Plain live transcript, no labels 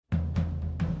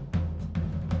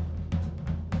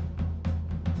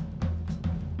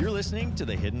You're listening to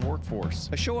The Hidden Workforce,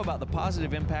 a show about the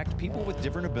positive impact people with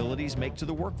different abilities make to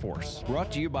the workforce.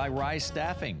 Brought to you by Rise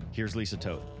Staffing. Here's Lisa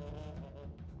Toth.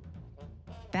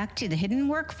 Back to The Hidden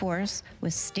Workforce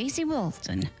with Stacey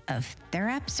Wilson of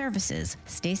Therap Services.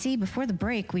 Stacey, before the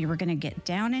break, we were going to get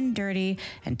down and dirty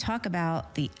and talk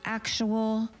about the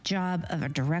actual job of a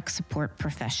direct support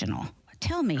professional.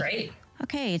 Tell me. Great.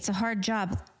 Okay, it's a hard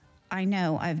job. I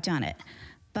know, I've done it.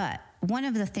 But one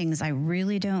of the things I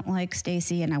really don't like,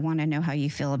 Stacey, and I want to know how you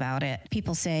feel about it.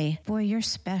 People say, boy, you're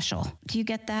special. Do you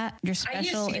get that? You're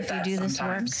special if you do this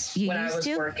work? When I was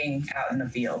working out in the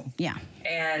field. Yeah.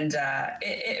 And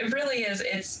it really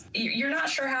is, you're not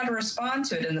sure how to respond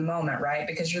to it in the moment, right?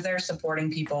 Because you're there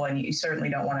supporting people and you certainly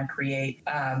don't want to create,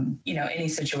 any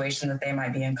situation that they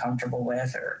might be uncomfortable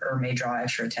with or may draw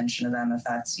extra attention to them if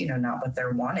that's, not what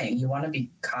they're wanting. You want to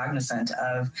be cognizant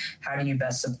of how do you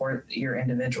best support your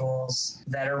individuals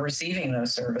that are receiving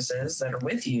those services that are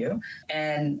with you.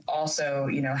 And also,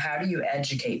 how do you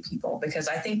educate people? Because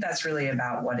I think that's really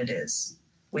about what it is.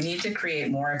 We need to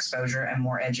create more exposure and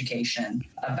more education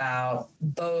about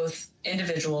both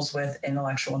individuals with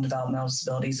intellectual and developmental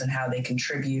disabilities and how they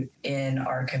contribute in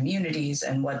our communities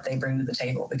and what they bring to the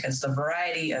table. Because the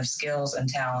variety of skills and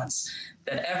talents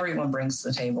that everyone brings to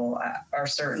the table are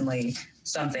certainly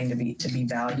something to be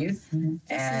valued. Mm-hmm.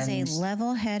 This is a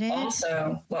level-headed.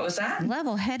 Also, what was that?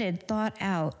 Level-headed,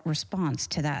 thought-out response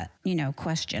to that,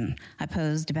 question I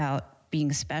posed about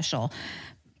being special.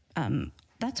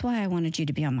 That's why I wanted you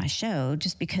to be on my show,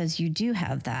 just because you do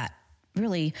have that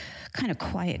really kind of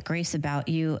quiet grace about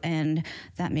you, and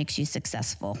that makes you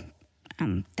successful.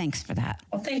 Thanks for that.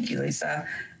 Well, thank you, Lisa.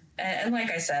 And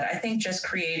like I said, I think just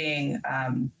creating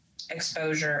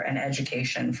exposure and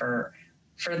education for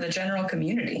the general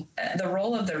community. The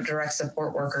role of the direct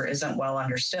support worker isn't well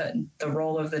understood. The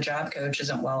role of the job coach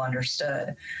isn't well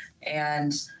understood.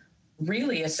 And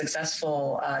really a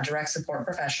successful direct support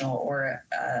professional or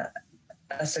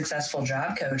a successful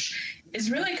job coach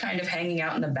is really kind of hanging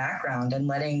out in the background and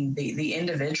letting the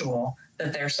individual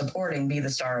that they're supporting be the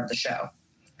star of the show.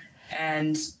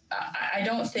 And I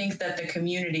don't think that the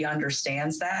community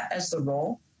understands that as the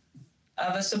role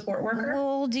of a support worker.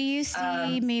 Well, do you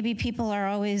see maybe people are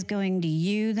always going to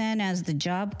you then as the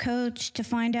job coach to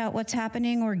find out what's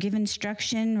happening or give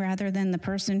instruction rather than the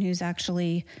person who's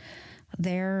actually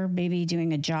there maybe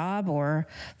doing a job or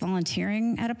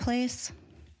volunteering at a place?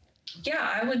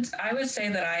 Yeah, I would say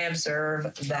that I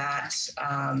observe that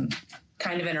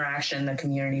kind of interaction in the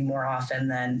community more often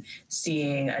than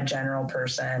seeing a general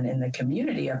person in the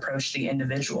community approach the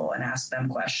individual and ask them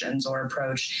questions or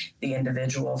approach the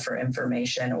individual for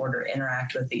information or to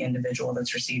interact with the individual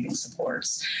that's receiving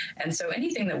supports. And so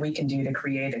anything that we can do to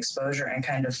create exposure and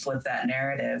kind of flip that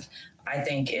narrative, I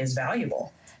think is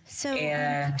valuve. So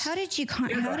how did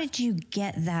you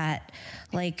get that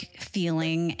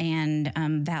feeling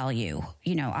and value?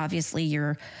 Obviously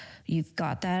you've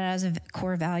got that as a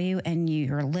core value and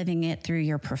you're living it through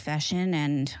your profession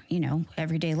and,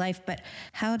 everyday life. But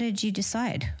how did you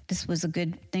decide this was a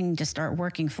good thing to start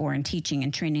working for and teaching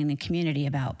and training the community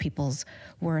about people's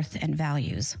worth and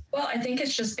values? Well, I think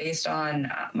it's just based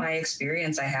on my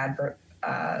experience I had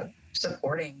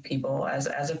supporting people as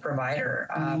a provider.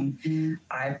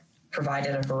 I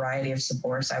provided a variety of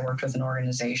supports. I worked with an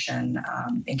organization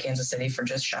in Kansas City for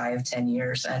just shy of 10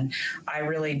 years. And I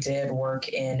really did work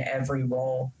in every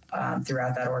role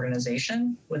throughout that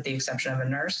organization, with the exception of a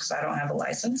nurse, because I don't have a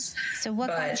license. So what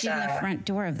got you in the front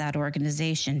door of that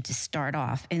organization to start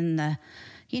off in the,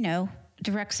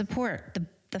 direct support,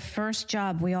 the first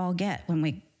job we all get when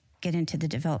we get into the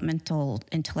developmental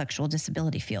intellectual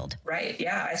disability field? Right.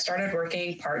 Yeah. I started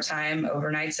working part-time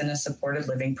overnights in a supported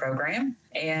living program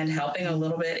and helping a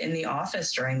little bit in the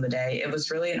office during the day. It was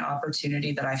really an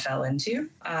opportunity that I fell into.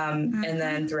 And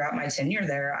then throughout my tenure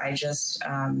there, I just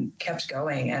kept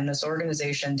going. And this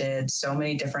organization did so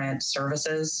many different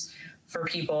services for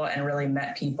people and really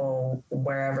met people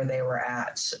wherever they were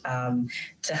at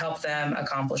to help them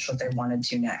accomplish what they wanted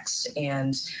to next.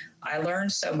 And I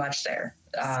learned so much there,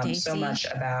 so much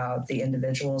about the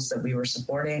individuals that we were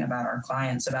supporting, about our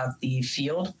clients, about the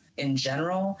field in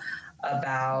general,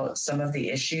 about some of the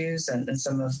issues and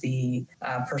some of the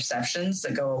perceptions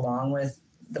that go along with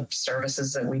the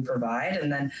services that we provide.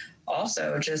 And then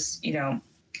also just,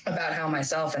 about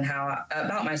myself and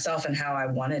how I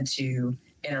wanted to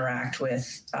interact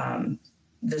with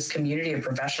this community of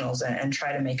professionals and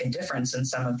try to make a difference in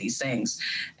some of these things.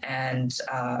 And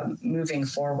moving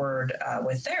forward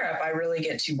with Therap, I really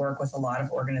get to work with a lot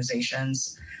of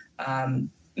organizations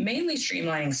mainly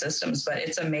streamlining systems, but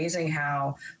it's amazing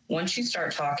how once you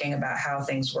start talking about how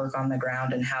things work on the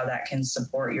ground and how that can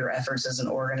support your efforts as an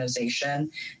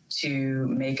organization to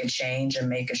make a change and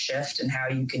make a shift, and how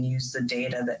you can use the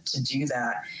data to do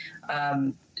that,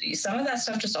 some of that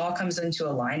stuff just all comes into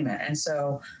alignment. And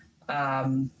so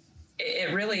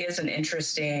it really is an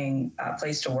interesting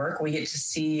place to work. We get to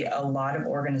see a lot of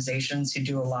organizations who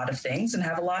do a lot of things and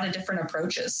have a lot of different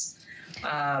approaches.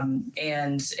 And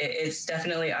it's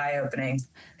definitely eye-opening.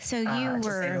 So you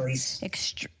were,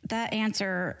 that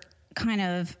answer kind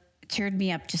of cheered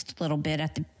me up just a little bit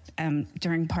at the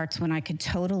during parts when I could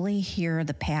totally hear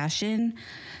the passion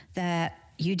that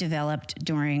you developed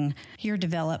during your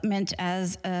development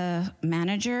as a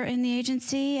manager in the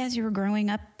agency, as you were growing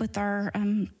up with our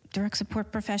direct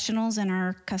support professionals and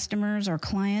our customers or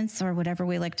clients or whatever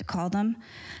we like to call them.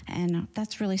 And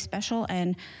that's really special.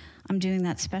 And I'm doing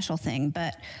that special thing.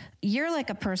 But you're like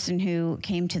a person who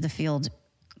came to the field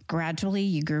gradually,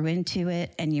 you grew into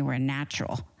it, and you were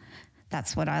natural.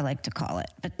 That's what I like to call it.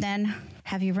 But then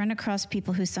have you run across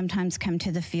people who sometimes come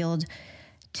to the field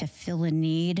to fill a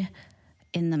need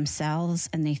in themselves,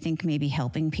 and they think maybe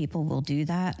helping people will do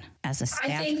that as a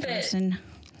staff person?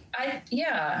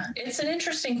 Yeah, it's an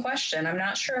interesting question. I'm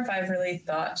not sure if I've really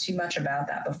thought too much about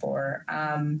that before.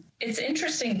 It's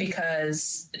interesting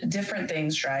because different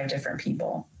things drive different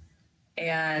people.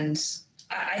 And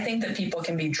I think that people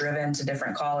can be driven to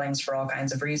different callings for all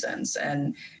kinds of reasons.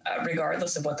 And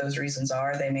regardless of what those reasons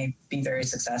are, they may be very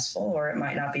successful or it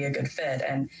might not be a good fit.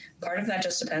 And part of that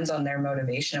just depends on their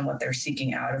motivation and what they're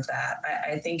seeking out of that.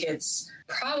 I think it's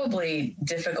probably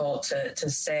difficult to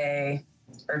say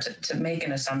or to make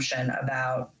an assumption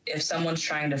about if someone's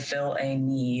trying to fill a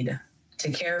need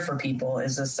to care for people,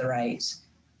 is this the right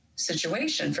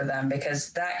situation for them?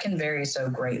 Because that can vary so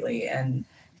greatly. And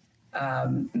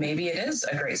maybe it is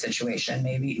a great situation.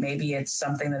 Maybe it's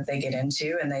something that they get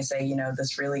into and they say,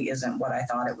 this really isn't what I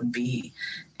thought it would be.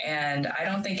 And I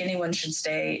don't think anyone should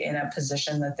stay in a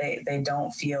position that they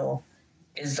don't feel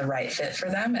is the right fit for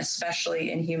them,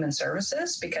 especially in human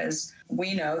services, because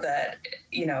we know that,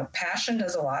 passion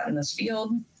does a lot in this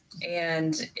field.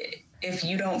 And if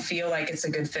you don't feel like it's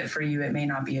a good fit for you, it may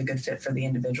not be a good fit for the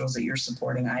individuals that you're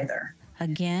supporting either.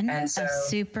 Again, a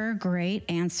super great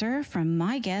answer from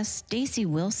my guest, Stacey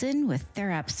Wilson with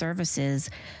Therap Services,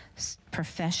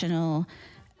 professional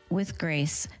with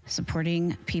grace,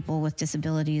 supporting people with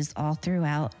disabilities all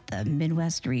throughout the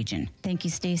Midwest region. Thank you,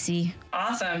 Stacey.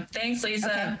 Awesome. Thanks,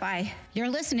 Lisa. Okay, bye. You're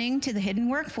listening to The Hidden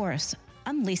Workforce.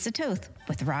 I'm Lisa Toth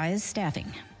with Rise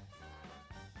Staffing.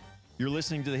 You're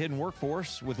listening to The Hidden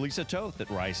Workforce with Lisa Toth at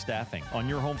Rise Staffing on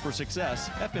your home for success,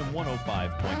 FM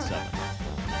 105.7.